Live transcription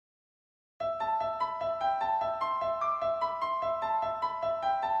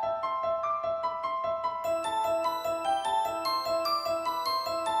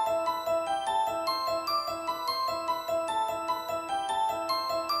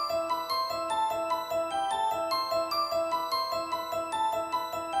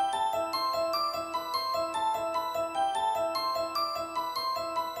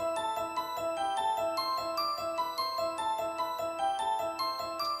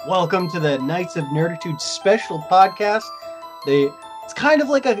Welcome to the Knights of Nerditude special podcast. It's kind of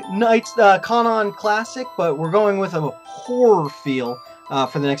like a Knights Con classic, but we're going with a horror feel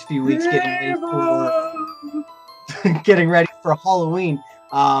for the next few weeks, getting ready for Halloween.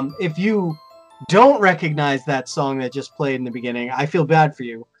 If you don't recognize that song that just played in the beginning, I feel bad for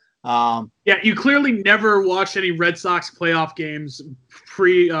you. Yeah, you clearly never watched any Red Sox playoff games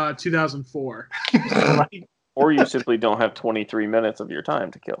pre 2004. Right? Or you simply don't have 23 minutes of your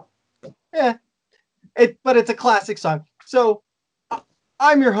time to kill. Yeah, but it's a classic song. So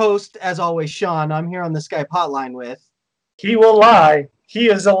I'm your host, as always, Sean. I'm here on the Skype hotline with... He will lie. He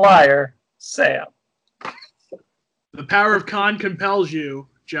is a liar, Sam. The power of con compels you,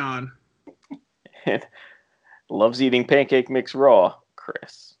 John. Loves eating pancake mix raw,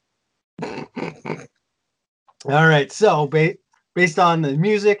 Chris. All right, so based on the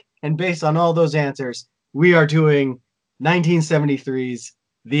music and based on all those answers, we are doing 1973's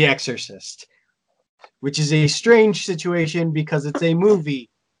The Exorcist, which is a strange situation because it's a movie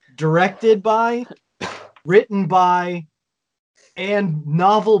directed by, written by, and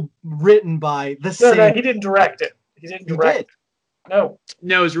novel written by the same... No, he didn't direct it. He didn't direct it. No.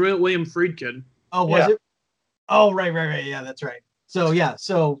 No, it was William Friedkin. Oh, was it? Oh, right. Yeah, that's right. So,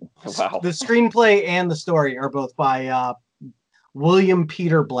 wow. The screenplay and the story are both by William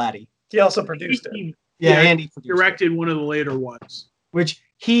Peter Blatty. He also produced it. And he directed one of the later ones. Which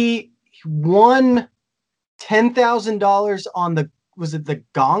he won $10,000 on the... Was it the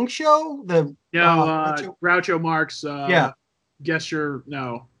Gong Show? Groucho Marx. Guess your...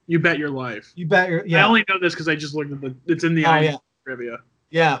 No. You Bet Your Life. You Bet Your... Yeah. I only know this because I just looked at it's in the trivia.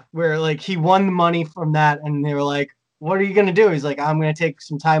 Yeah, where he won the money from that, and they were like, "What are you gonna do?" He's like, "I'm gonna take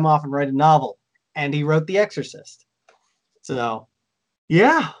some time off and write a novel," and he wrote The Exorcist. So,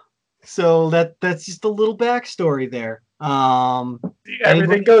 yeah. So that's just a little backstory there.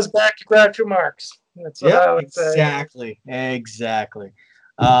 Everything goes back to Groucho Marx. That's what I would say. Exactly.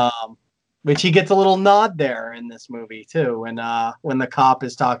 Which he gets a little nod there in this movie too, when the cop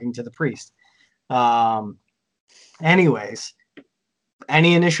is talking to the priest. Anyways,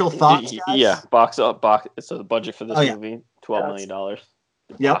 any initial thoughts, guys? Yeah, So the budget for this movie, $12 million.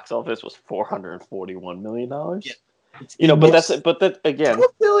 Box office was $441 million. Yeah. But that again. $12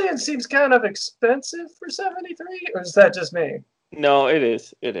 billion seems kind of expensive for 73, or is that just me? No, it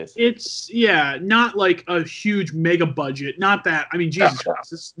is. It's not like a huge mega budget. Not that. I mean, Jesus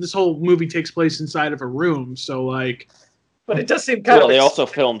Christ, this whole movie takes place inside of a room, so like. But it does seem kind of. They also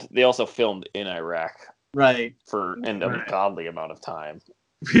filmed in Iraq, right? For an ungodly amount of time.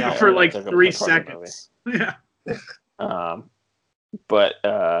 Yeah, for like 3 seconds. Yeah. But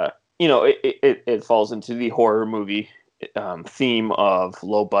it falls into the horror movie theme of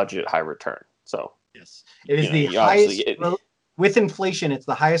low budget, high return. So yes, it is the highest. With inflation, it's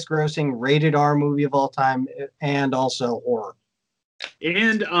the highest grossing rated R movie of all time, and also horror.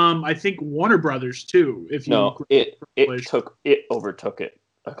 And I think Warner Brothers too. It overtook it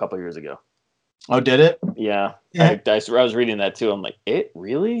a couple years ago. Oh, did it? Yeah. I was reading that too. I'm like, it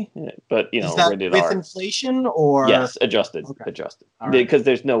really? But is that rated with R. inflation or yes, adjusted, right. Because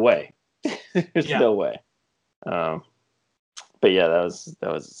there's no way. No way. But yeah,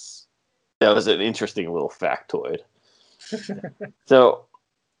 that was an interesting little factoid. So,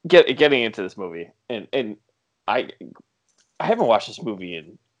 getting into this movie, and I haven't watched this movie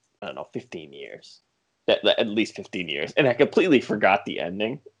in 15 years, at least 15 years, and I completely forgot the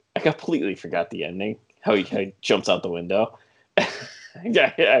ending. How he jumps out the window.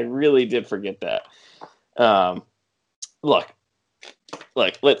 I really did forget that. Look,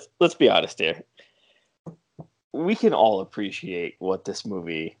 let's be honest here. We can all appreciate what this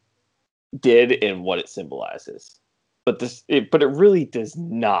movie did and what it symbolizes. But it really does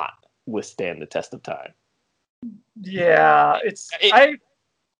not withstand the test of time. Yeah,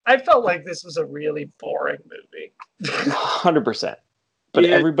 I felt like this was a really boring movie. 100%. But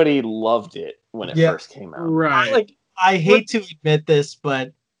everybody loved it when it first came out. Right. I hate to admit this,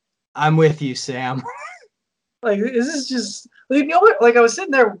 but I'm with you, Sam. Like, this is just... Like, you know what? Like, I was sitting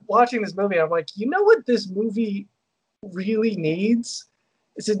there watching this movie, and I'm like, you know what this movie really needs?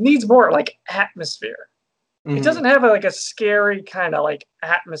 It needs more, like, atmosphere. Mm-hmm. It doesn't have a scary kind of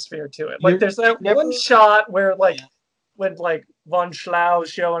atmosphere to it. Like there's that one shot where when Von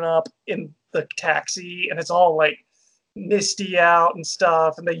Schlau's showing up in the taxi and it's all misty out and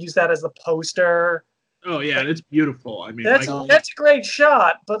stuff, and they use that as the poster. Oh yeah, and it's beautiful. I mean, that's a great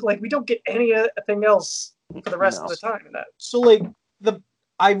shot, but we don't get anything else for the rest of the time in that. So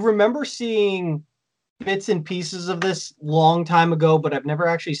I remember seeing bits and pieces of this long time ago, but I've never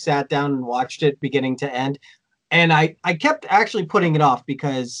actually sat down and watched it beginning to end. And I kept actually putting it off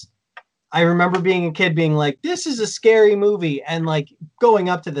because I remember being a kid being like, this is a scary movie. And like going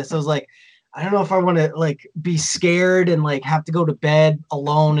up to this, I was like, I don't know if I want to like be scared and like have to go to bed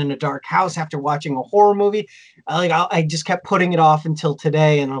alone in a dark house after watching a horror movie. I just kept putting it off until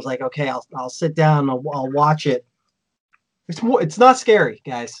today. And I was like, okay, I'll sit down. I'll watch it. It's not scary,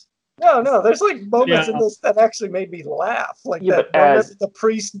 guys. No, there's like moments in this that actually made me laugh. Like that moment the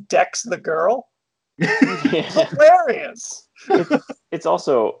priest decks the girl. Hilarious. It's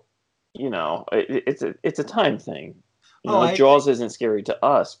also, it's a time thing. Jaws isn't scary to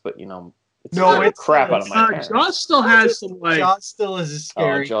us, but it's crap out of my parents. Jaws still has some like. Jaws still is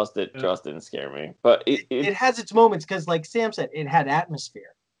scary. Jaws didn't scare me, but it has its moments because, like Sam said, it had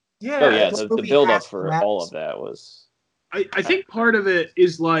atmosphere. Yeah. Oh yeah, the build up for all of that was. I think part of it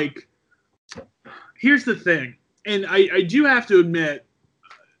is like. Here's the thing, and I do have to admit.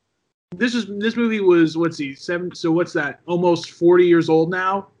 This movie was seven? So what's that? Almost 40 years old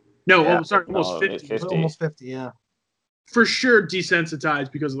now? No, almost 50. Almost 50, yeah. For sure,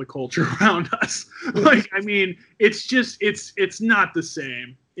 desensitized because of the culture around us. Like, I mean, it's just it's not the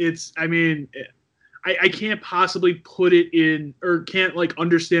same. I can't possibly put it in or can't like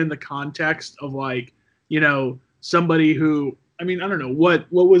understand the context of like somebody who I don't know what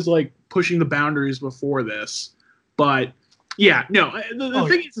was like pushing the boundaries before this, but. Yeah, no. The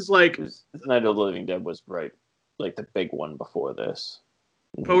thing is like Night of the Living Dead was right, like the big one before this.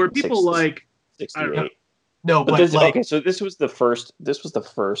 But were people like 68? No, but okay. So this was the first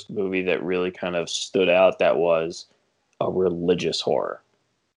movie that really kind of stood out. That was a religious horror.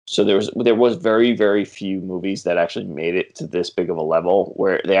 So there was very very few movies that actually made it to this big of a level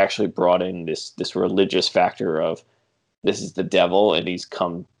where they actually brought in this religious factor of this is the devil and he's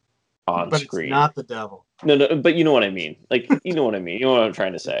come on but screen. It's not the devil. No, but you know what I mean. Like, you know what I mean. You know what I'm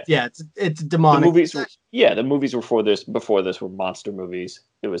trying to say. Yeah, it's demonic. The movies before this were monster movies.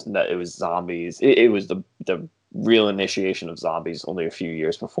 It was zombies. It was the real initiation of zombies only a few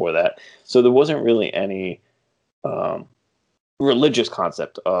years before that. So there wasn't really any religious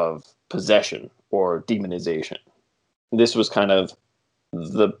concept of possession or demonization. This was kind of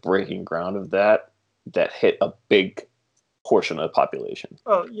the breaking ground of that hit a big portion of the population.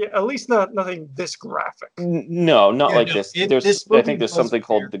 Oh yeah, at least nothing this graphic. No, not like this. I think there's something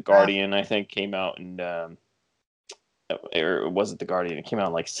called The Guardian. I think came out in, or was it The Guardian? It came out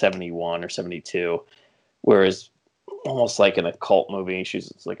in like 71 or 72, whereas almost like an occult movie.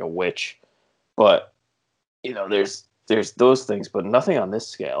 She's like a witch, but there's those things, but nothing on this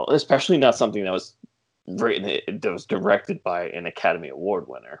scale. Especially not something that was directed by an Academy Award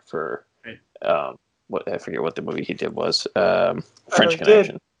winner for. I forget what the movie he did was. French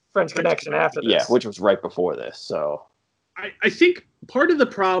Connection. French Connection after this. Yeah, which was right before this. So I think part of the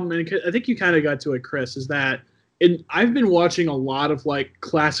problem, and I think you kind of got to it, Chris, is that I've been watching a lot of like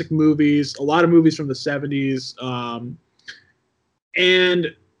classic movies, a lot of movies from the 70s, and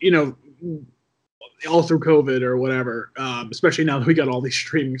all through COVID or whatever, especially now that we got all these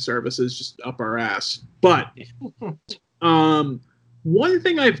streaming services just up our ass. But one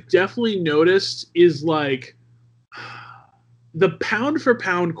thing I've definitely noticed is like the pound for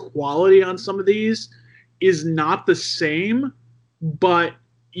pound quality on some of these is not the same, but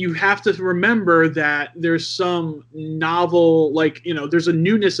you have to remember that there's some novel, like, there's a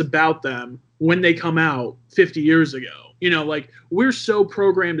newness about them when they come out 50 years ago. Like we're so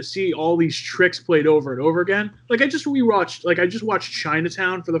programmed to see all these tricks played over and over again. Like I just watched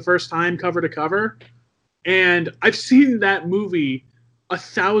Chinatown for the first time cover to cover, and I've seen that movie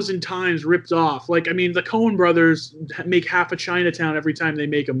 1,000 times ripped off. Like, the Coen brothers make half a Chinatown every time they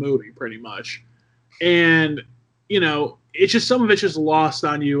make a movie, pretty much. And, it's just, some of it's just lost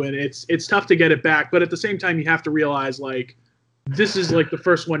on you, and it's tough to get it back. But at the same time, you have to realize, like, this is, like, the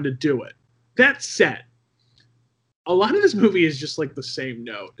first one to do it. That said, a lot of this movie is just, like, the same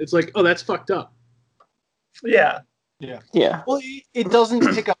note. It's like, oh, that's fucked up. Yeah. Yeah. Well, it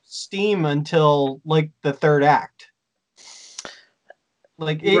doesn't pick up steam until, like, the third act.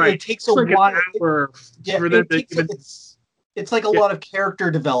 Like it takes a while. It's like a lot of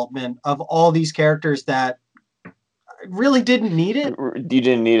character development of all these characters that really didn't need it. You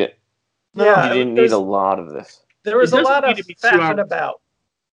didn't need it. No, you didn't need a lot of this. There was a lot of faffing about.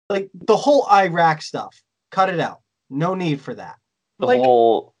 Like the whole Iraq stuff. Cut it out. No need for that. The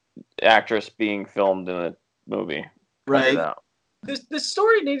whole actress being filmed in a movie. Cut it out. This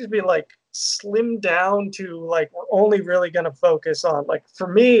story needs to be like slimmed down to like we're only really going to focus on, like,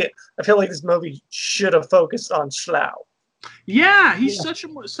 for me I feel like this movie should have focused on Slough. Yeah, he's such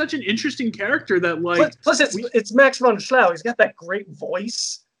an interesting character that like plus it's Max von Slough. He's got that great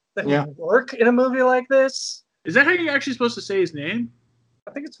voice that would work in a movie like this. Is that how you're actually supposed to say his name?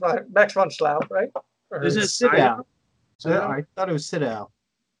 I think it's Max von Sydow, right? Or Is it Sydow? Sydow? I thought it was Sydow.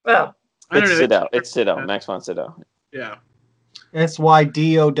 Oh, I don't know. It's Sydow. Max von Sydow. Yeah.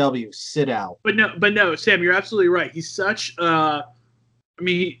 Sydow. Sydow. But no, Sam, you're absolutely right. He's such. I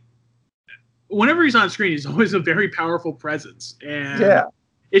mean, whenever he's on screen, he's always a very powerful presence, and yeah.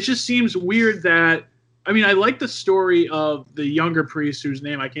 it just seems weird that. I mean, I like the story of the younger priest whose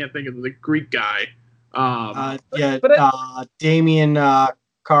name I can't think of, the Greek guy. Damien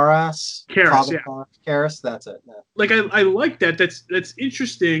Karras. Karras, yeah. Karras, that's it. Yeah. Like I like that. That's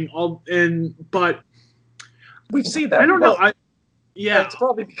interesting. But we've seen that. I don't know. Yeah, it's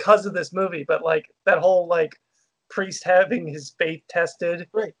probably because of this movie, but like that whole like priest having his faith tested,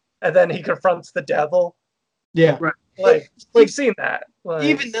 right? And then he confronts the devil. Yeah, right. Like we've seen that. Like,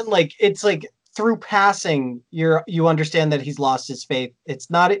 even then, like it's like through passing, you understand that he's lost his faith. It's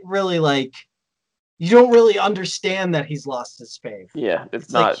not really like you don't really understand that he's lost his faith. Yeah,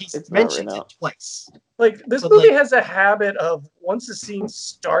 it's not. Like he's mentioned it twice. Like this movie has a habit of once the scene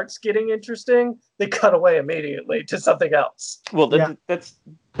starts getting interesting, they cut away immediately to something else. Well, that's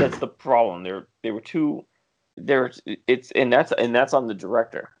the problem. They were too. It's and that's on the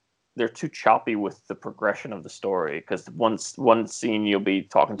director. They're too choppy with the progression of the story because one scene you'll be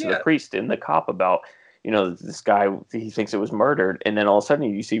talking to the priest and the cop about this guy, he thinks it was murdered, and then all of a sudden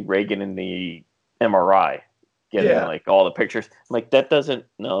you see Reagan in the MRI getting like all the pictures. Like that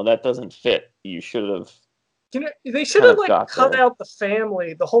doesn't fit. You should have. They should have like cut out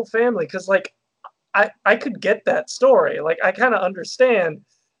the whole family, because like I could get that story. Like I kind of understand.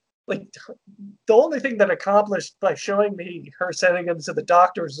 Like the only thing that accomplished by showing me her sending him to the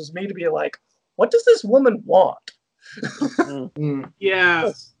doctors was me to be like, what does this woman want?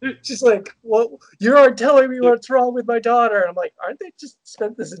 Yeah. She's like, well, you aren't telling me what's wrong with my daughter. I'm like, aren't they just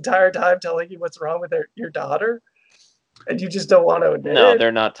spent this entire time telling you what's wrong with your daughter? And you just don't want to admit it? No,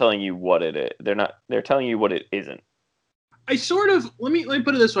 they're not telling you what it is. They're telling you what it isn't. I sort of let me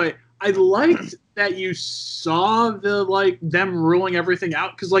put it this way. I liked that you saw them ruling everything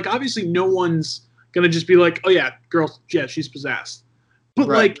out, because like obviously no one's gonna just be like, oh yeah, she's possessed. But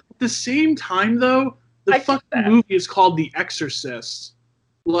like at the same time though, the fucking movie is called The Exorcist.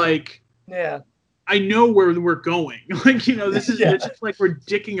 Like, yeah, I know where we're going. Like, this is it's just like we're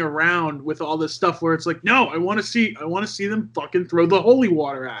dicking around with all this stuff where it's like, no, I want to see them fucking throw the holy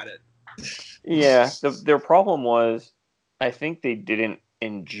water at it. Yeah, their problem was, I think they didn't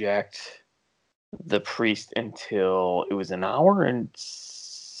inject the priest until it was an hour and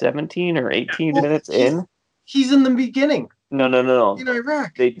 17 or 18 minutes in. He's in the beginning. No. In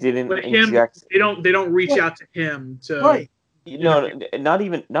Iraq. They didn't inject. They don't reach out to him to. Right. No,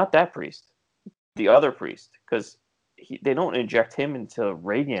 not that priest. The other priest, because they don't inject him into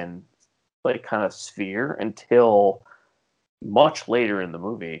Reagan, like kind of sphere until much later in the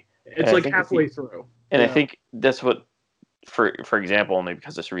movie. It's like halfway through. And I think that's what, for example, only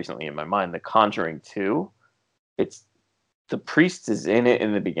because it's recently in my mind, The Conjuring 2, it's the priest is in it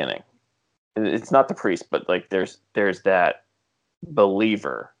in the beginning. It's not the priest, but like there's that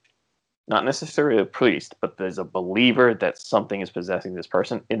believer, not necessarily a priest, but there's a believer that something is possessing this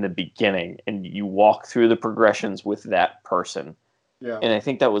person in the beginning, and you walk through the progressions with that person. Yeah. And I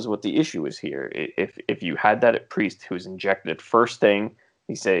think that was what the issue is here. If you had that priest who's injected first thing,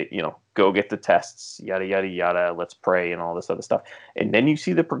 he say, go get the tests, yada yada yada, let's pray and all this other stuff, and then you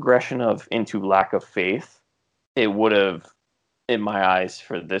see the progression into lack of faith, it would have, in my eyes,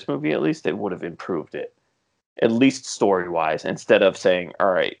 for this movie at least, it would have improved it, at least story wise, instead of saying,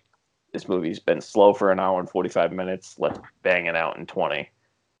 all right, this movie's been slow for an hour and 45 minutes, let's bang it out in 20.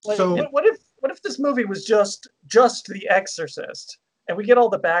 So what if this movie was just The Exorcist, and we get all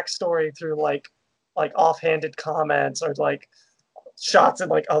the backstory through like offhanded comments or like shots in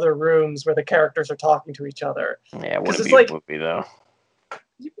like other rooms where the characters are talking to each other? Yeah, it wouldn't be a movie though.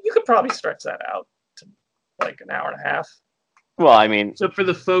 You could probably stretch that out to like an hour and a half. Well, I mean, so for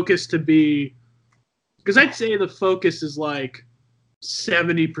the focus to be, because I'd say the focus is like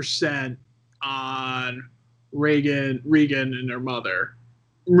 70% on Reagan and her mother,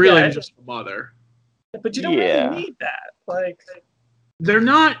 really just the mother. But you don't really need that. Like, they're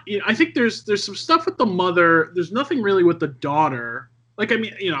not. I think there's some stuff with the mother. There's nothing really with the daughter. Like, I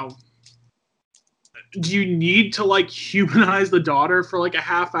mean, do you need to like humanize the daughter for like a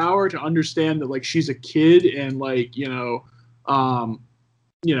half hour to understand that like she's a kid and like she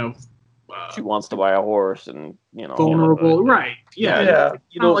wants to buy a horse and vulnerable, right? Yeah.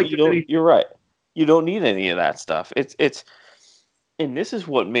 You're right. You don't need any of that stuff. It's and this is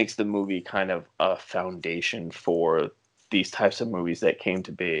what makes the movie kind of a foundation for these types of movies that came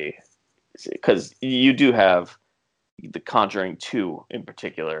to be because you do have The Conjuring 2 in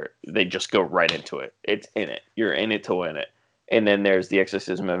particular. They just go right into it. It's in it. You're in it to win it. And then there's The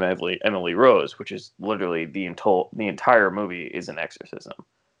Exorcism of Emily Rose, which is literally the entire movie is an exorcism.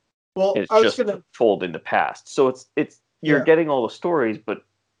 Well, It's I was just gonna. told in the past. So you're Yeah. getting all the stories, but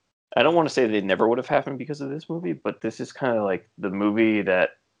I don't want to say they never would have happened because of this movie, but this is kind of like the movie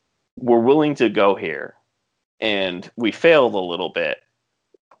that we're willing to go here, and we failed a little bit,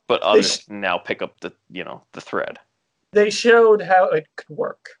 but others now pick up the thread. They showed how it could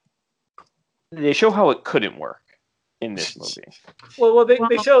work. They show how it couldn't work in this movie. Well, they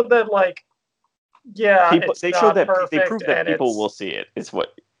showed that, like, yeah, They proved that people will see it. It's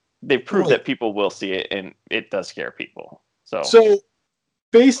what they proved that people will see it, and it does scare people. So,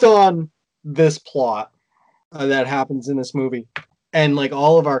 based on this plot that happens in this movie, and like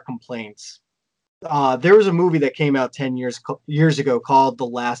all of our complaints, there was a movie that came out 10 years ago called The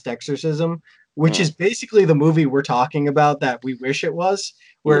Last Exorcism, which is basically the movie we're talking about that we wish it was,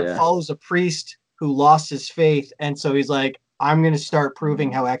 where it follows a priest who lost his faith, and so he's like, I'm going to start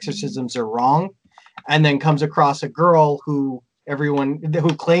proving how exorcisms are wrong, and then comes across a girl who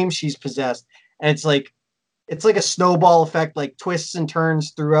claims she's possessed, and it's like a snowball effect, like twists and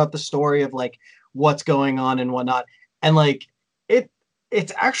turns throughout the story of like what's going on and whatnot, and like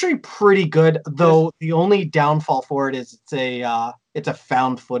it's actually pretty good, though the only downfall for it is it's a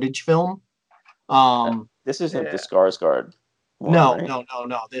found footage film. This isn't the Skarsgård one, no, right?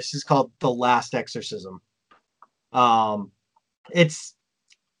 no. This is called The Last Exorcism. Honestly,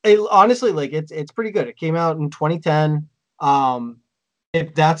 like it's pretty good. It came out in 2010.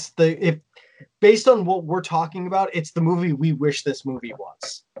 If based on what we're talking about, it's the movie we wish this movie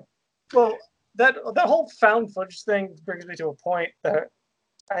was. Well, that whole found footage thing brings me to a point that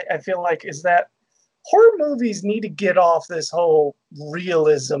I feel like is that horror movies need to get off this whole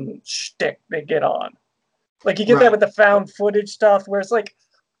realism shtick they get on. Like, you get that with the found footage stuff, where it's like,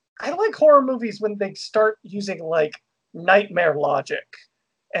 I like horror movies when they start using like nightmare logic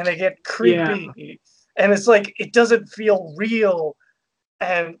and they get creepy, and it's like it doesn't feel real.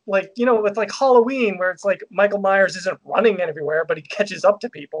 And like, with like Halloween, where it's like Michael Myers isn't running everywhere, but he catches up to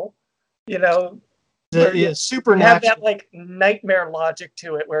people. Supernatural. You have that like nightmare logic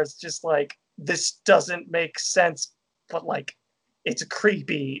to it, where it's just like, this doesn't make sense, but like it's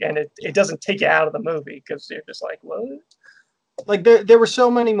creepy, and it doesn't take you out of the movie because you're just like, what? Like there were so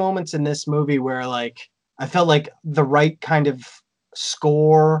many moments in this movie where like I felt like the right kind of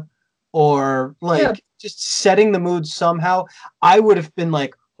score or like just setting the mood somehow, I would have been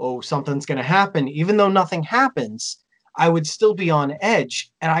like, oh, something's gonna happen, even though nothing happens. I would still be on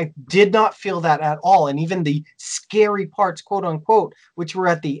edge, and I did not feel that at all. And even the scary parts, quote unquote, which were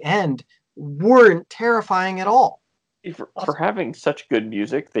at the end, weren't terrifying at all. For having such good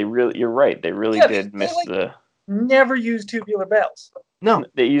music, you're right. They really did miss the. Never used Tubular Bells. No,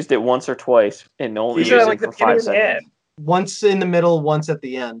 they used it once or twice, and only used it for 5 seconds. Once in the middle, once at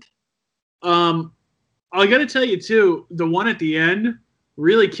the end. I gotta tell you too, the one at the end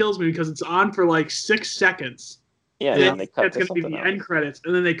really kills me because it's on for like 6 seconds. Yeah, and they cut to it's gonna be the else. end credits,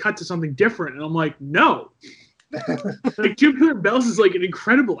 and then they cut to something different, and I'm like, no. Like, Tubular Bells is like an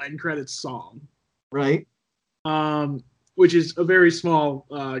incredible end credits song, right? Which is a very small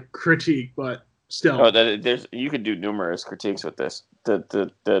critique, but still. Oh, you could do numerous critiques with this.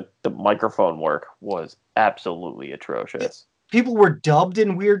 The microphone work was absolutely atrocious. People were dubbed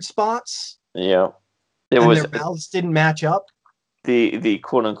in weird spots. Yeah, their mouths didn't match up. The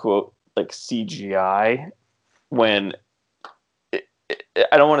quote unquote like CGI. When I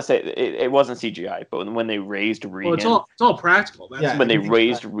don't want to say it wasn't CGI, but when they raised Regan, well, it's all practical. That's when they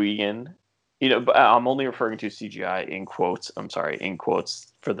raised Regan. But I'm only referring to CGI in quotes. I'm sorry, in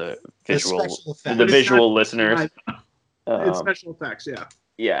quotes for the visual listeners. It's special effects, yeah.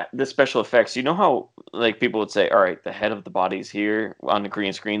 Yeah, the special effects. You know how like people would say, "All right, the head of the body's here on the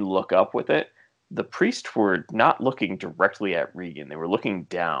green screen. Look up with it." The priests were not looking directly at Regan; they were looking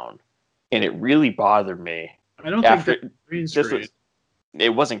down, and it really bothered me. I don't think that green screen.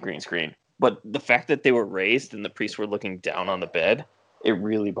 It wasn't green screen, but the fact that they were raised and the priests were looking down on the bed, it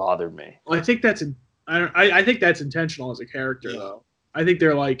really bothered me. Well, I think that's I think that's intentional as a character, though. I think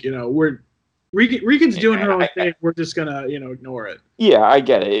they're like, Regan's doing her own thing. We're just gonna, ignore it. Yeah, I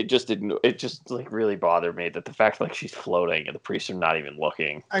get it. It just like really bothered me that the fact like she's floating and the priests are not even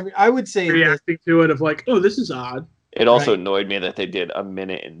looking. I mean, I would say reacting to it of like, oh, this is odd. It also annoyed me that they did a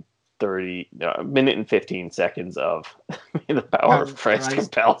minute and 15 seconds of The Power of Christ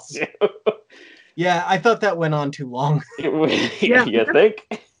compels you. Yeah, I thought that went on too long. You think?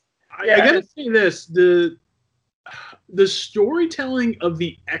 I gotta say this: the storytelling of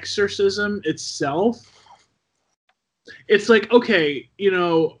the exorcism itself, it's like, okay,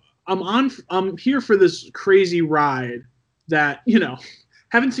 I'm here for this crazy ride that,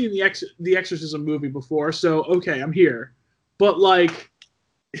 haven't seen the Exorcism movie before, so okay, I'm here. But like,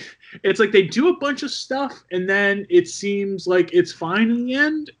 it's like they do a bunch of stuff and then it seems like it's fine in the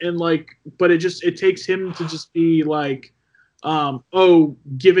end, and like, but it takes him to just be like, oh,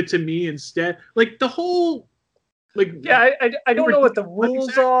 give it to me instead. Like the whole, like, Yeah, I don't know what the rules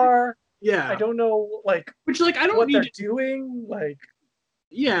exactly. are. Yeah, I don't know which, like, I don't what need they're doing. Like,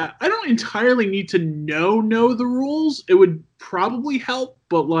 yeah, I don't entirely need to know the rules. It would probably help,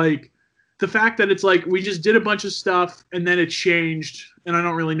 but like the fact that it's like we just did a bunch of stuff and then it changed and I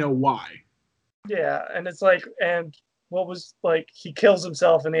don't really know why. yeah, and it's like, and what was like, he kills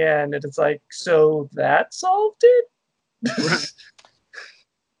himself in the end, and it's like, so that solved it. Right.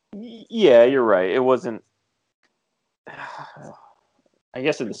 Yeah, you're right. It wasn't. I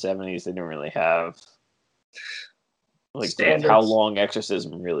guess in the 70s they didn't really have like how long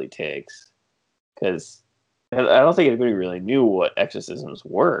exorcism really takes, because I don't think anybody really knew what exorcisms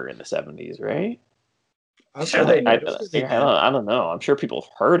were in the 70s, right? I'm sure they knew. I don't know. I'm sure people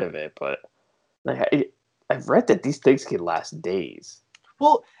have heard of it, but like, I've read that these things can last days.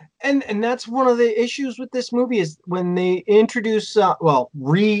 Well, and that's one of the issues with this movie is when they reintroduce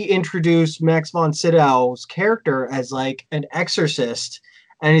Max von Sydow's character as like an exorcist,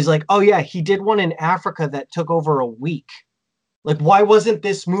 and he's like, oh yeah, he did one in Africa that took over a week. Like, why wasn't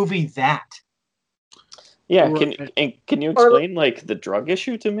this movie that? Yeah, Right. can you explain like the drug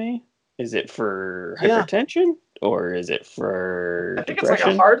issue to me? Is it for hypertension or is it for I think depression? it's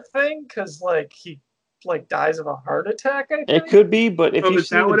like a heart thing because like he like dies of a heart attack. I think It could be, but if you've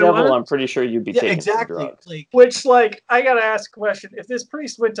seen the devil, I'm pretty sure you'd be taking some drugs. Like, which, like, I gotta ask a question: if this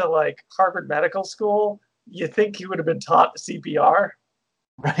priest went to like Harvard Medical School, you think he would have been taught CPR,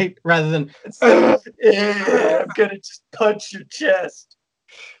 right? Rather than I'm gonna just punch your chest.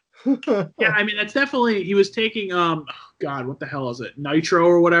 Yeah, I mean that's definitely, he was taking God, what the hell is it? Nitro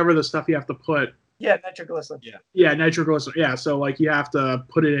or whatever, the stuff you have to put. Yeah, nitroglycerin. Yeah, nitroglycerin. Yeah, so like you have to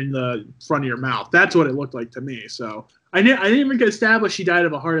put it in the front of your mouth. That's what it looked like to me. So I didn't even get established he died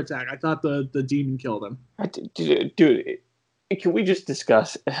of a heart attack. I thought the demon killed him. Dude, can we just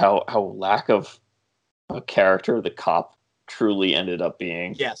discuss how lack of a character the cop truly ended up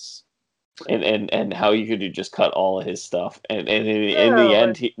being? Yes. And how you could just cut all of his stuff, and in the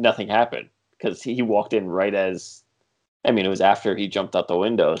end, nothing happened because he walked in right as, I mean, it was after he jumped out the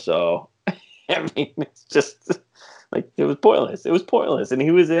window. So, I mean, it's just like it was pointless. It was pointless, and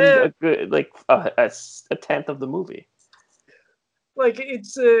he was in a good a tenth of the movie. Like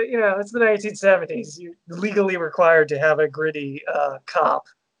it's it's the 1970s. You're legally required to have a gritty cop.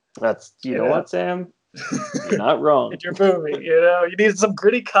 That's you know what, Sam. You're not wrong. In your movie, you need some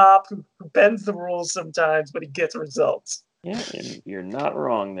gritty cop who bends the rules sometimes, but he gets results. Yeah, and you're not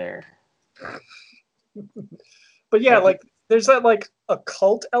wrong there. But yeah, like there's that like a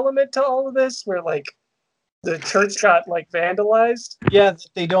cult element to all of this, where like the church got like vandalized. Yeah,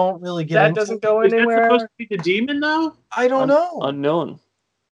 they don't really get. That doesn't go anywhere. Is that supposed to be the demon though? I don't know.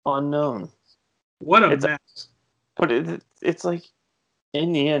 Unknown. What a mess. But it's like,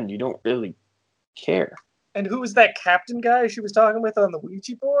 in the end, you don't really care. And who was that captain guy she was talking with on the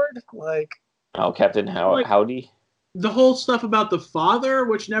Ouija board? Like, Captain Howdy. The whole stuff about the father,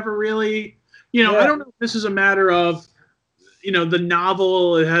 which never really, I don't know if this is a matter of, the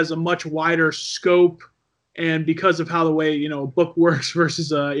novel, it has a much wider scope, and because of how the way, a book works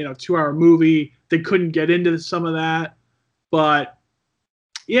versus a, 2-hour movie, they couldn't get into some of that. But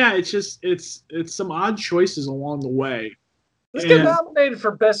yeah, it's just, it's some odd choices along the way. This got nominated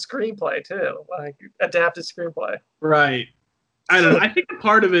for best screenplay too, like adapted screenplay. Right. I don't know. I think a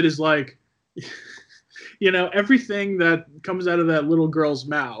part of it is like, everything that comes out of that little girl's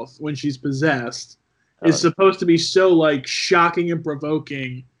mouth when she's possessed is supposed to be so like shocking and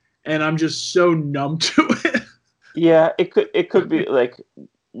provoking, and I'm just so numb to it. Yeah, it could be like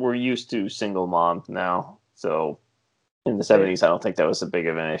we're used to single moms now, so in the 70s, I don't think that was a big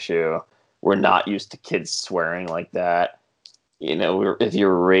of an issue. We're not used to kids swearing like that. If you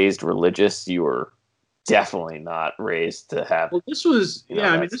were raised religious, you were definitely not raised to have. Well, this was,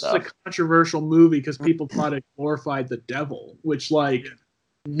 this is a controversial movie because people thought it glorified the devil, which, like,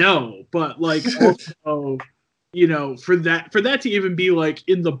 no, but like also, for that to even be like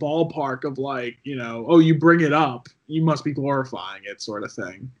in the ballpark of like, oh, you bring it up, you must be glorifying it, sort of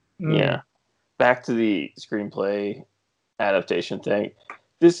thing. Yeah. Back to the screenplay adaptation thing.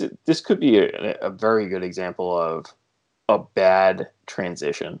 This could be a very good example of a bad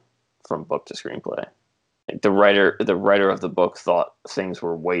transition from book to screenplay. The writer of the book thought things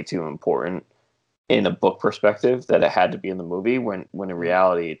were way too important in a book perspective that it had to be in the movie, when in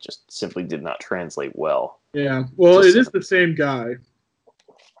reality it just simply did not translate well. Yeah. Well, Just it is the same guy.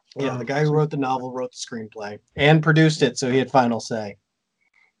 Yeah, the guy who wrote the novel wrote the screenplay and produced it, so he had final say.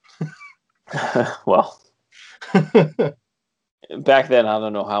 Well, back then, I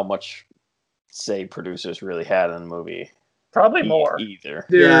don't know how much say producers really had in the movie. Probably more. Either.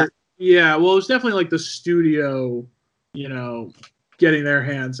 Yeah. Well, it was definitely like the studio, getting their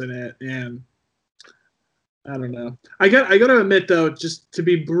hands in it, and I don't know. I gotta admit though, just to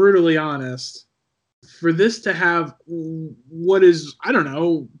be brutally honest, for this to have what is, I don't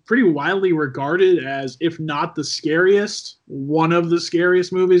know, pretty widely regarded as, if not the scariest, one of the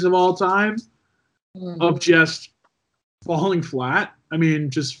scariest movies of all time, of just falling flat. I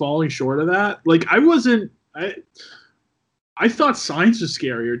mean, just falling short of that. Like, I thought Signs was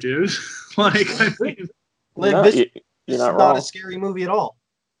scarier, dude. This you're is not not wrong. a scary movie at all.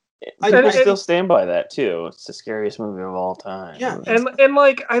 I still stand by that too. It's the scariest movie of all time. Yeah. And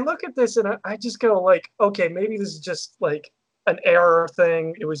like, I look at this and I just go like, okay, maybe this is just like an error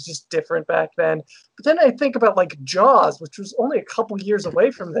thing. It was just different back then. But then I think about like Jaws, which was only a couple years away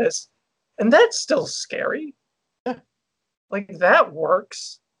from this, and that's still scary. Yeah. Like, that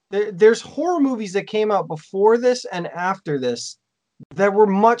works. There's horror movies that came out before this and after this that were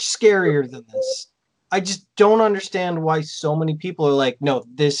much scarier than this. I just don't understand why so many people are like, no,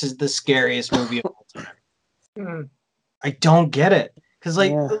 this is the scariest movie of all time. I don't get it. Because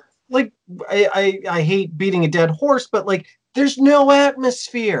I hate beating a dead horse, but like, there's no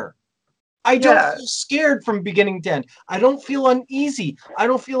atmosphere. I don't feel scared from beginning to end. I don't feel uneasy. I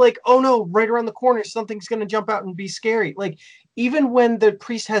don't feel like, oh no, right around the corner, something's going to jump out and be scary. Like, even when the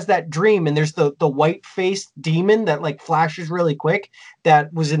priest has that dream and there's the white-faced demon that like flashes really quick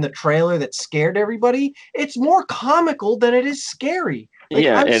that was in the trailer that scared everybody, it's more comical than it is scary. Like,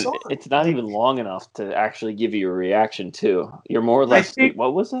 yeah, and it's not even long enough to actually give you a reaction to. You're more like,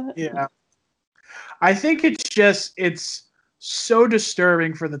 what was that? Yeah. I think it's so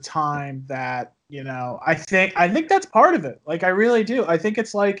disturbing for the time that, I think that's part of it. Like, I really do. I think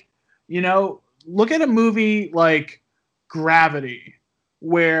it's like, look at a movie like Gravity,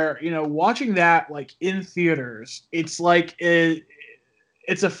 where, watching that like in theaters, it's like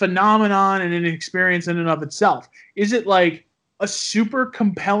it's a phenomenon and an experience in and of itself. Is it like a super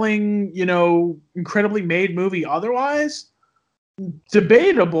compelling, incredibly made movie otherwise?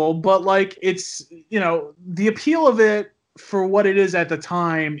 Debatable, but like, it's, the appeal of it for what it is at the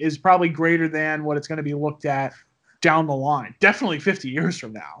time is probably greater than what it's going to be looked at down the line. Definitely 50 years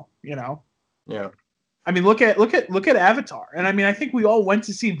from now, Yeah. I mean, look at Avatar. And I mean, I think we all went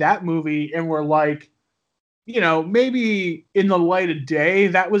to see that movie and were like, maybe in the light of day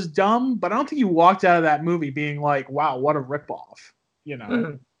that was dumb, but I don't think you walked out of that movie being like, wow, what a ripoff,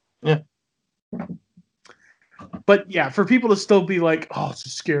 Yeah. But yeah, for people to still be like, oh, it's the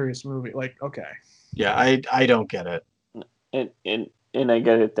scariest movie. Like, okay. Yeah, I don't get it. And I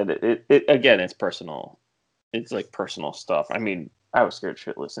get it that it again, it's personal. It's like personal stuff. I mean, I was scared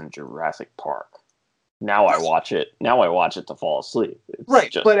shitless in Jurassic Park. Now I watch it to fall asleep.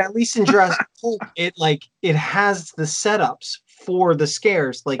 Right, but at least in Jurassic Park, it has the setups for the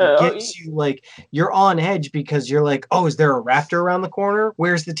scares. Like, it gets you, like, you're on edge because you're like, oh, is there a raptor around the corner?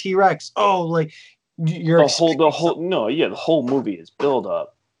 Where's the T-Rex? Oh, like, you're the whole movie is build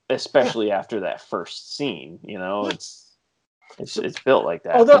up, especially after that first scene. It's built like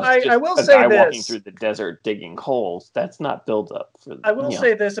that. Although I will say guy this, walking through the desert digging holes, that's not build up. I will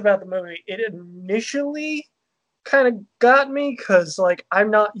say this about the movie: it initially kind of got me because, like, I'm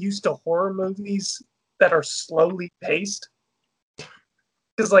not used to horror movies that are slowly paced.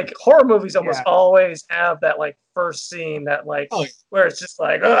 Because, like, horror movies almost always have that, like, first scene that, like, where it's just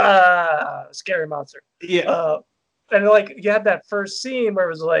like, scary monster. Yeah. And, like, you had that first scene where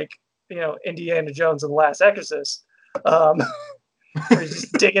it was like, Indiana Jones and the Last Exorcist. Where he's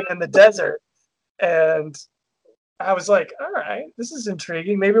just digging in the desert. And I was like, all right, this is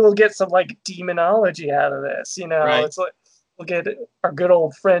intriguing. Maybe we'll get some, like, demonology out of this. Right. It's like, we'll get our good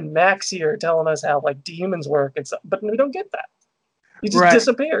old friend Max here telling us how, like, demons work and stuff. But we don't get that. He just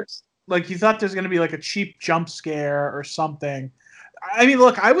disappears. Like, you thought there's going to be like a cheap jump scare or something. I mean,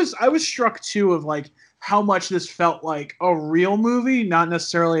 look, I was struck too of like how much this felt like a real movie, not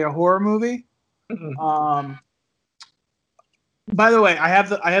necessarily a horror movie. Mm-hmm. By the way, I have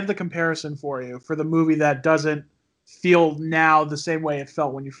the comparison for you for the movie that doesn't feel now the same way it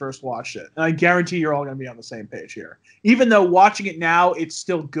felt when you first watched it. And I guarantee you're all going to be on the same page here. Even though watching it now, it's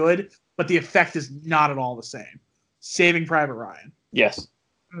still good, but the effect is not at all the same. Saving Private Ryan. Yes.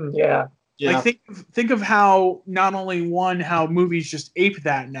 Yeah. Yeah. Like think of how not only how movies just ape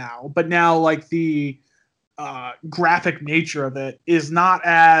that now, but now like the graphic nature of it is not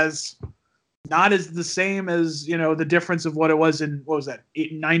as the same as the difference of what it was in what was that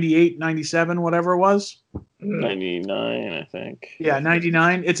 98, 97, whatever it was. 99, I think. Yeah,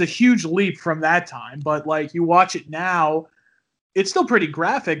 99. It's a huge leap from that time, but like you watch it now, it's still pretty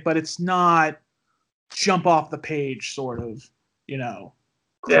graphic, but it's not jump off the page sort of, crazy.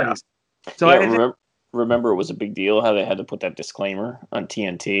 Yeah. So yeah, remember it was a big deal how they had to put that disclaimer on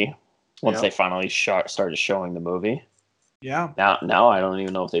TNT once Yep. they finally started showing the movie. yeah. Now I don't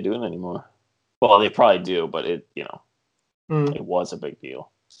even know if they do it anymore. Well, they probably do, but it Mm. was a big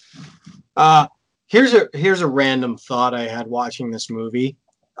deal. Here's a random thought I had watching this movie.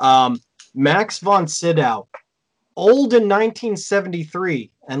 Max von Sydow, old in 1973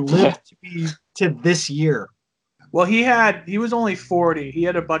 and lived to this year. Well, he was only 40. He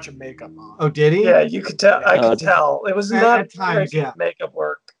had a bunch of makeup on. Oh, did he? Yeah, you could tell. I could tell it was At not times, very yeah. good makeup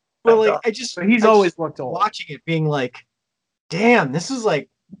work. But I like, thought. But he's I always just looked old. watching it, being like, damn, this is like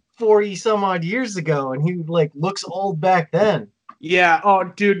 40 some odd years ago, and he like looks old back then. Yeah. Oh,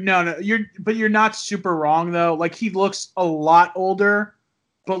 dude, no. You're not super wrong though. Like he looks a lot older,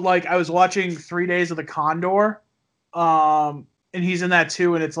 but like I was watching 3 Days of the Condor, and he's in that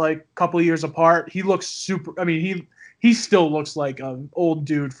too, and it's like a couple of years apart. He looks super. I mean, he still looks like an old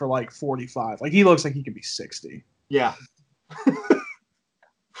dude for like 45. Like he looks like he could be 60. Yeah.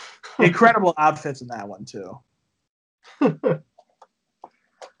 Incredible outfits in that one too.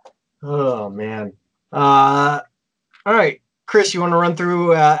 Oh man. All right, Chris, you want to run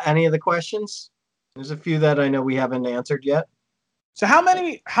through any of the questions? There's a few that I know we haven't answered yet. So how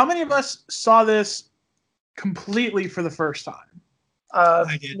many of us saw this completely for the first time?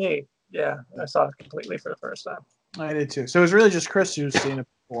 I did. Me. Yeah, I saw it completely for the first time. I did too. So it was really just Chris who's seen it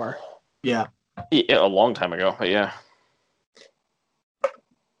before. Yeah. Yeah, a long time ago, but yeah.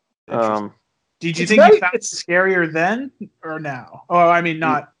 Did you It's think very- you found it scarier then or now? Oh, I mean,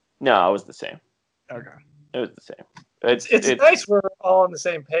 not. No, it was the same. Okay. It was the same. It's nice we're all on the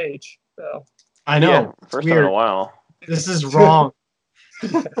same page, though. I know. Yeah, It's first time in a weird. while. This is wrong.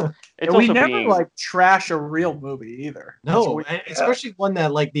 It's And we also never being like trash a real movie either. That's No, weird. especially one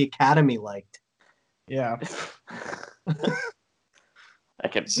that like the Academy liked. Yeah. I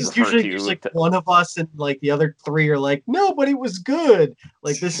can It's just refer usually to you there's like to- one of us and like the other three are like, no, but it was good.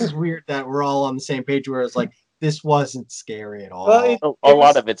 Like this is weird that we're all on the same page where it's like this wasn't scary at all. Well, a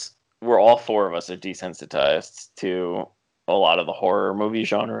lot of it's we're all four of us are desensitized to a lot of the horror movie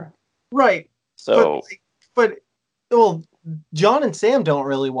genre. Right. So But well, John and Sam don't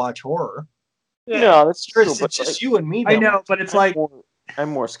really watch horror. no, that's true. Chris, But it's just you and me. I that know, watch but it's I'm like more, I'm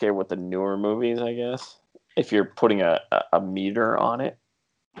more scared with the newer movies, I guess. If you're putting a meter on it,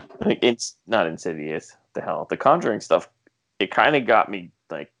 like it's not Insidious. The hell, the Conjuring stuff. It kind of got me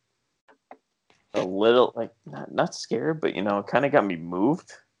like a little like not scared, but it kind of got me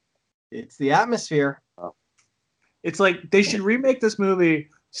moved. It's the atmosphere. it's like they should remake this movie,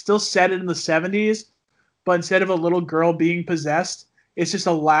 still set it in the 70s, but instead of a little girl being possessed, it's just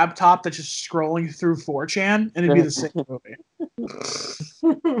a laptop that's just scrolling through 4chan, and it'd be the same movie.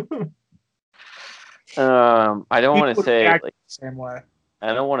 I don't want to People would say react like the same way.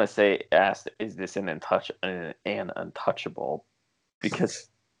 I don't want to say is this an untouchable because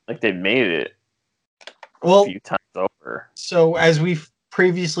like they made it a Well, few times over. so as we've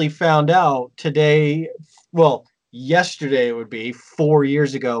previously found out today, yesterday it would be 4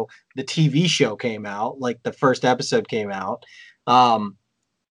 years ago, the TV show came out, like the first episode came out.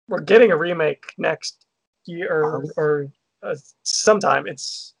 We're getting a remake next year or sometime.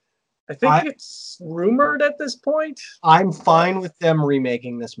 I think it's rumored at this point. I'm fine with them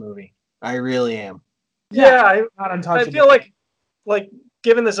remaking this movie. I really am. Yeah, Not I untouchable. feel like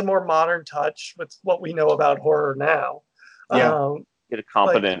giving this a more modern touch with what we know about horror now. Yeah. Get a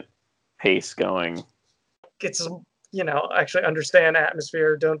competent pace going. Get some, actually understand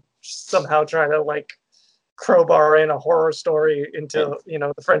atmosphere. Don't somehow try to like crowbar in a horror story into,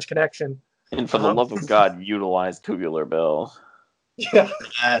 the French Connection. And for the love of God, utilize Tubular Bells. Yeah,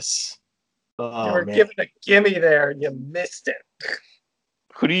 Yes. you Oh, were man. giving a gimme there. You missed it.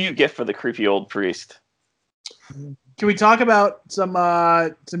 Who do you get for the creepy old priest? Can we talk about some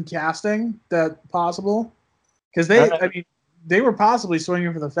casting that possible? Because they were possibly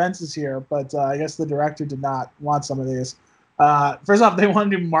swinging for the fences here, but I guess the director did not want some of these. First off, they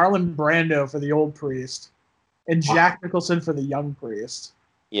wanted to do Marlon Brando for the old priest and Jack Nicholson for the young priest.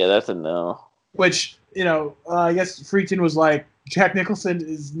 Yeah, that's a no. Which, I guess Friedkin was like, Jack Nicholson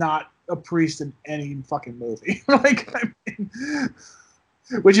is not a priest in any fucking movie.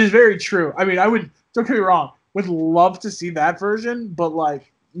 Which is very true. I mean, don't get me wrong, would love to see that version, but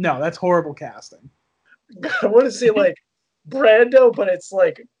like, no, that's horrible casting. I want to see like Brando, but it's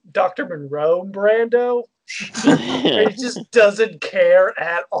like Dr. Monroe Brando. He just doesn't care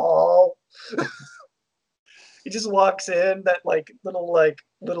at all. He just walks in. That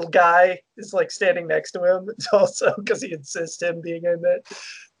little guy is like standing next to him. It's also because he insists him being in it.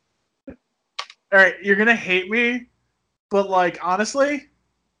 All right, you're gonna hate me, but like honestly,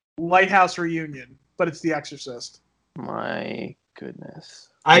 Lighthouse Reunion, but it's The Exorcist. My goodness.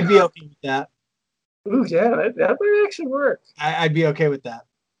 I'd be okay with that. Ooh, yeah, that might actually work. I'd be okay with that.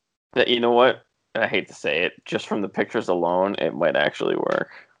 That, you know what? I hate to say it, just from the pictures alone, it might actually work.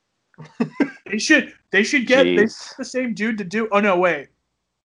 They should get the same dude to do. Oh no, wait.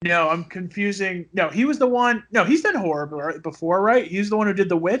 No, I'm confusing. No, he was the one. No, he's done horror before, right? He's the one who did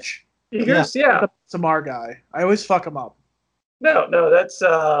The Witch. Yeah. The Samar guy. I always fuck him up. No, that's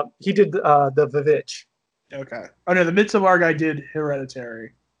he did the Vivitch. Okay. Oh no, the Midsommar guy did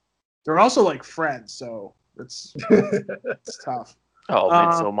Hereditary. They're also like friends, so it's tough. Oh,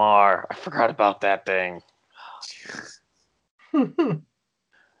 Midsommar. I forgot about that thing.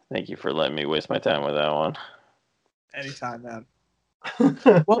 Thank you for letting me waste my time with that one. Anytime, man.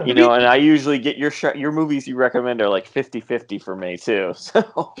 Well, and I usually get your movies you recommend are like 50-50 for me too.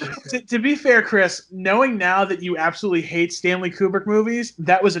 So to be fair, Chris, knowing now that you absolutely hate Stanley Kubrick movies,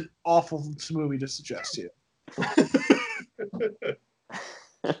 that was an awful movie to suggest to you.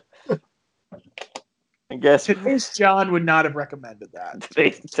 I guess today's John would not have recommended that.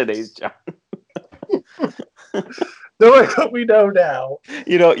 Today's John. Knowing what we know now.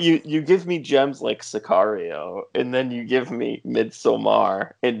 You know, you give me gems like Sicario, and then you give me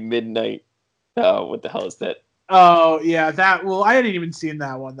Midsommar and Midnight. What the hell is that? Oh yeah, I hadn't even seen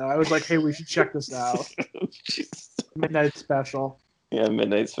that one though. I was like, hey, we should check this out. Midnight Special. Yeah,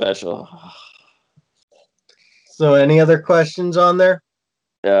 Midnight Special. So, any other questions on there?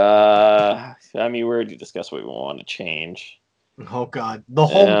 I mean, we already discussed what we want to change. Oh God, the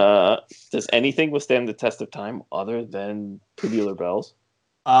whole. Does anything withstand the test of time other than Tubular Bells?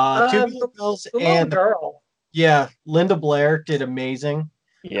 Tubular Bells and girl. Yeah, Linda Blair did amazing.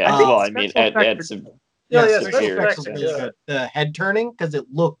 Yeah, well, I mean, at severe expense. The head turning because it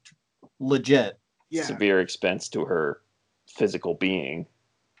looked legit. Yeah. Severe expense to her physical being.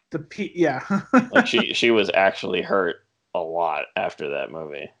 Like she was actually hurt a lot after that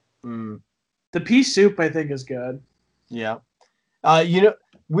movie. Mm. The pea soup, I think, is good. Yeah.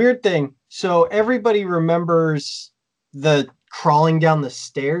 Weird thing. So everybody remembers the crawling down the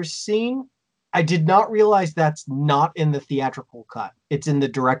stairs scene. I did not realize that's not in the theatrical cut. It's in the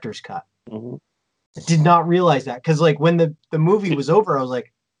director's cut. Mm-hmm. I did not realize that because, like, when the movie was over, I was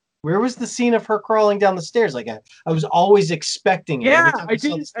like, "Where was the scene of her crawling down the stairs?" Like, I was always expecting it. Yeah, I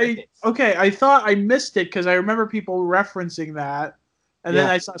didn't. I thought I missed it because I remember people referencing that. And then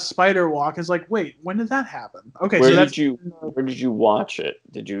I saw Spider Walk. I was like, wait, when did that happen? Okay, where did you watch it?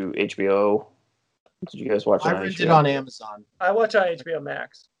 Did you HBO? Did you guys watch it on HBO? I rented it on Amazon. I watch on HBO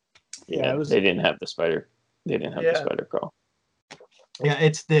Max. Yeah, they didn't have the spider. They didn't have the spider crawl. Yeah,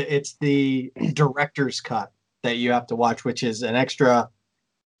 it's the director's cut that you have to watch, which is an extra.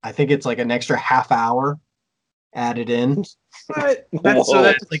 I think it's like an extra half hour added in. But that's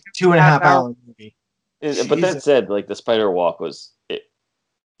like 2.5 hour movie. But that said, like the Spider Walk was it.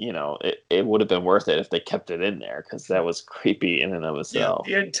 You know, it would have been worth it if they kept it in there because that was creepy in and of itself.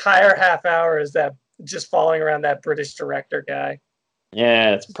 Yeah, the entire half hour is that just following around that British director guy.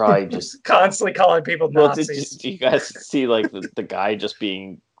 Yeah, it's probably just constantly calling people Nazis. Do you guys see like the guy just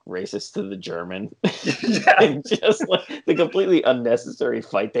being racist to the German? Yeah, and just like the completely unnecessary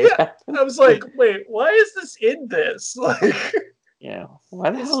fight they had. I was like, wait, why is this in this? Like, yeah,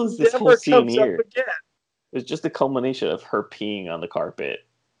 why the hell is this whole scene here? It's just a culmination of her peeing on the carpet.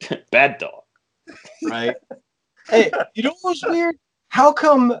 Bad dog. Right. Hey, you know what's weird? How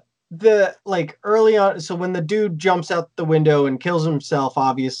come early on, so when the dude jumps out the window and kills himself,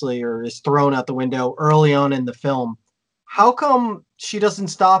 obviously, or is thrown out the window early on in the film, how come she doesn't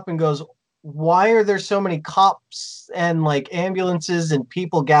stop and goes, why are there so many cops and like ambulances and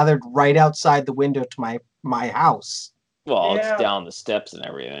people gathered right outside the window to my house? Well, it's down the steps and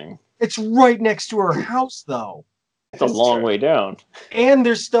everything. It's right next to her house, though. It's a long way down. And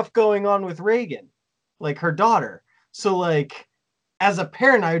there's stuff going on with Reagan, like her daughter. So, like, as a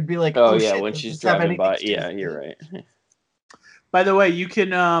parent, I would be like, oh yeah, shit, when she's driving by. Yeah, you're right. By the way, you can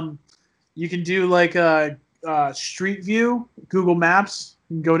do like a Street View, Google Maps,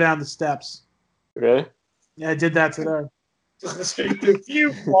 and go down the steps. Really? Yeah, I did that today. Does the Street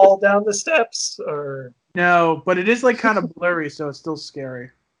View fall down the steps, or No, but it is like kind of blurry, so it's still scary.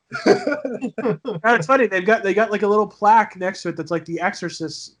 It's funny. They got like a little plaque next to it that's like the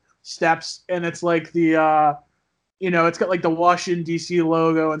Exorcist steps, and it's like the it's got like the Washington D.C.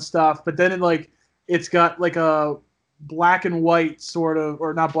 logo and stuff. But then it's got like a black and white sort of,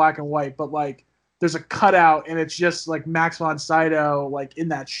 or not black and white, but like there's a cutout, and it's just like Max von Sydow like in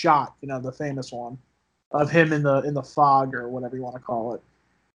that shot, the famous one of him in the fog or whatever you want to call it.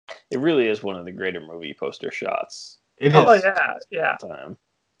 It really is one of the greater movie poster shots. It Oh is. yeah. Time.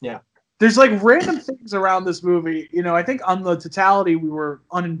 Yeah. There's like random things around this movie. I think on the totality we were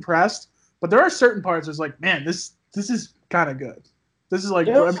unimpressed, but there are certain parts that's like, man, this is kind of good. This is like,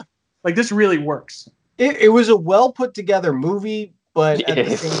 like this really works. It was a well put together movie, but at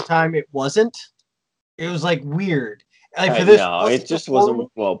the same time, it wasn't. It was like weird. Like for this, no, it just wasn't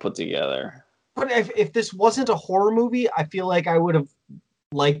well put together. But if this wasn't a horror movie, I feel like I would have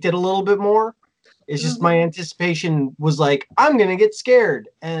liked it a little bit more. It's just my anticipation was like, I'm gonna get scared,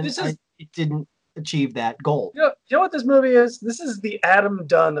 and it didn't achieve that goal. You know what this movie is? This is the Adam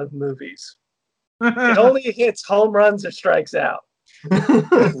Dunn of movies. It only hits home runs or strikes out.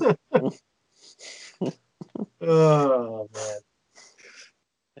 Oh man.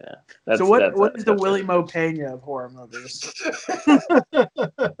 Yeah. So what is the Willie Mo Pena of horror movies?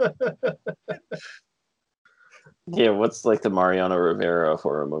 Yeah, what's like the Mariano Rivera of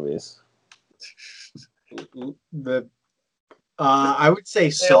horror movies? I would say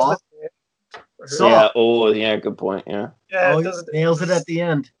Saw. Yeah. Oh, yeah. Good point. Yeah. Yeah. He nails it at the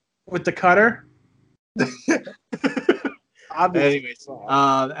end with the cutter. Anyways,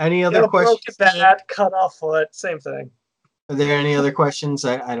 any other questions? Broken bat, cut off foot, same thing. Are there any other questions?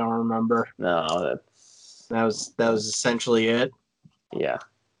 I don't remember. No, that was essentially it. Yeah.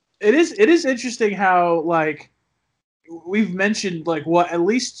 It is interesting how like we've mentioned like at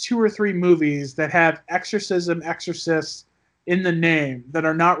least 2 or 3 movies that have exorcists in the name that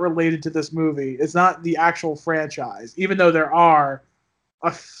are not related to this movie. It's not the actual franchise, even though there are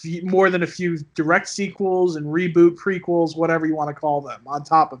more than a few direct sequels and reboot prequels, whatever you want to call them, on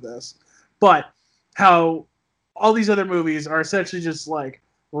top of this. But how all these other movies are essentially just like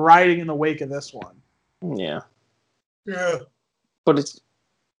riding in the wake of this one. Yeah. Yeah. But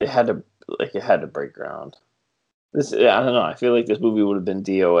it had to break ground. I don't know. I feel like this movie would have been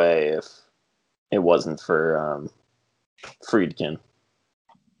DOA if it wasn't for Friedkin,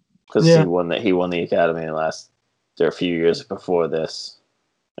 because he won the Academy a few years before this.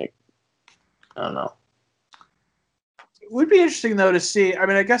 Like, I don't know. It would be interesting though to see. I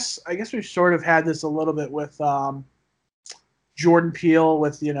mean, I guess we've sort of had this a little bit with Jordan Peele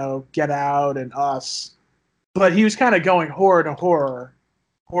with Get Out and Us, but he was kind of going horror to horror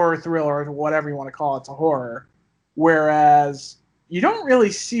thriller, or whatever you want to call it, to horror. Whereas you don't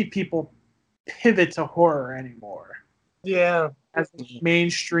really see people pivot to horror anymore. Yeah. As a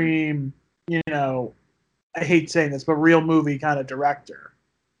mainstream, I hate saying this, but real movie kind of director.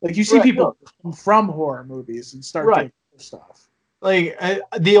 Like you see people from horror movies and start doing stuff. Like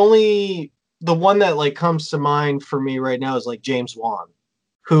the one that like comes to mind for me right now is like James Wan,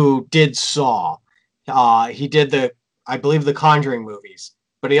 who did Saw. He did I believe the Conjuring movies.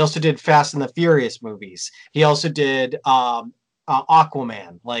 But he also did Fast and the Furious movies. He also did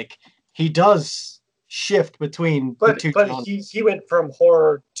Aquaman. Like he does shift between the two. But he went from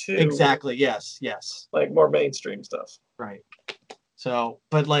horror to exactly yes. Like more mainstream stuff. Right. So,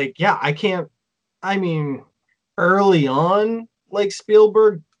 but like, yeah, I can't. I mean, early on, like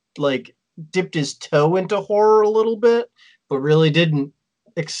Spielberg, like dipped his toe into horror a little bit, but really didn't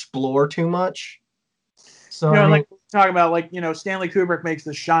explore too much. So like talking about like Stanley Kubrick makes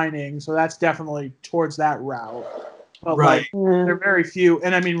The Shining, so that's definitely towards that route. But like there are very few,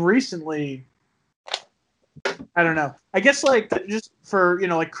 and I mean recently, I don't know. I guess like just for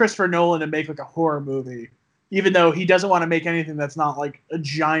like Christopher Nolan to make like a horror movie, even though he doesn't want to make anything that's not like a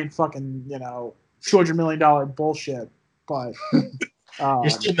giant fucking $200 million bullshit. But you're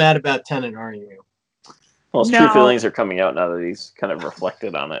still mad about Tenet, aren't you? Well, his true feelings are coming out now that he's kind of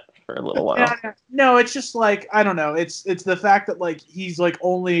reflected on it for a little while. Yeah, no, it's just like I don't know. It's the fact that like he's like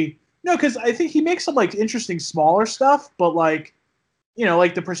only because I think he makes some like interesting smaller stuff, but like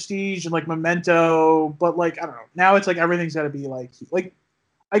like The Prestige and like Memento, but like I don't know. Now it's like everything's got to be like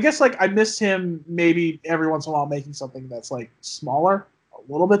I guess like I miss him maybe every once in a while making something that's like smaller, a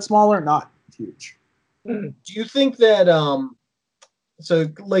little bit smaller, not huge. Do you think that so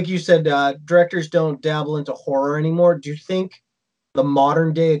like you said, directors don't dabble into horror anymore? Do you think the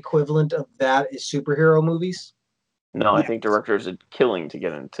modern day equivalent of that is superhero movies? No, I think directors are killing to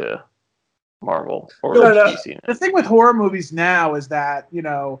get into Marvel or DC. The thing with horror movies now is that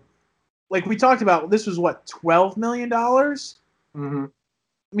like we talked about, this was what, $12 million? Mm-hmm.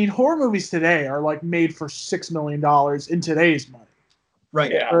 I mean, horror movies today are like made for $6 million in today's money.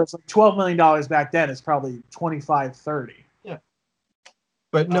 Right. Yeah. Whereas like $12 million back then is probably 25, 30.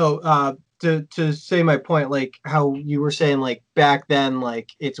 But no, to say my point, like how you were saying, like back then,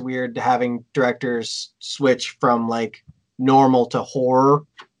 like it's weird having directors switch from like normal to horror.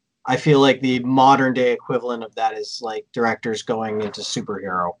 I feel like the modern day equivalent of that is like directors going into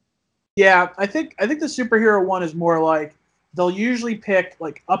superhero. Yeah, I think the superhero one is more like they'll usually pick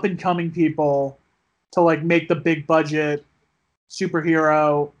like up and coming people to like make the big budget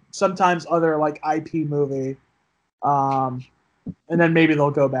superhero, sometimes other like IP movie, and then maybe they'll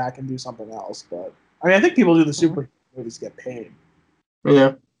go back and do something else. But I mean, I think people do the superhero movies to get paid.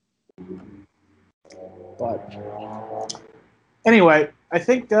 Yeah. But anyway, I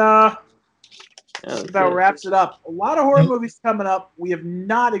think that about wraps it up. A lot of horror movies coming up. We have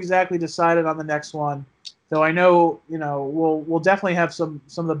not exactly decided on the next one, though. I know, we'll definitely have some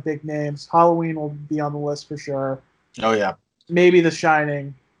of the big names. Halloween will be on the list for sure. Oh yeah. Maybe The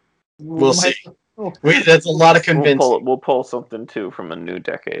Shining. We'll see. That's a lot of convincing. We'll pull something too from a new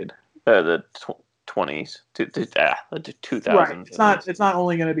decade, the 20s to the 2000s. Right. It's not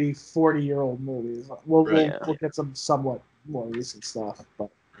only going to be 40-year-old movies. We'll get some somewhat more recent stuff. But.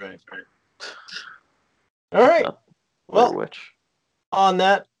 Right. All right. Well, which on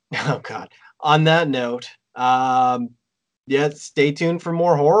that note, stay tuned for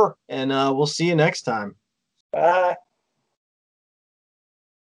more horror, and we'll see you next time. Bye.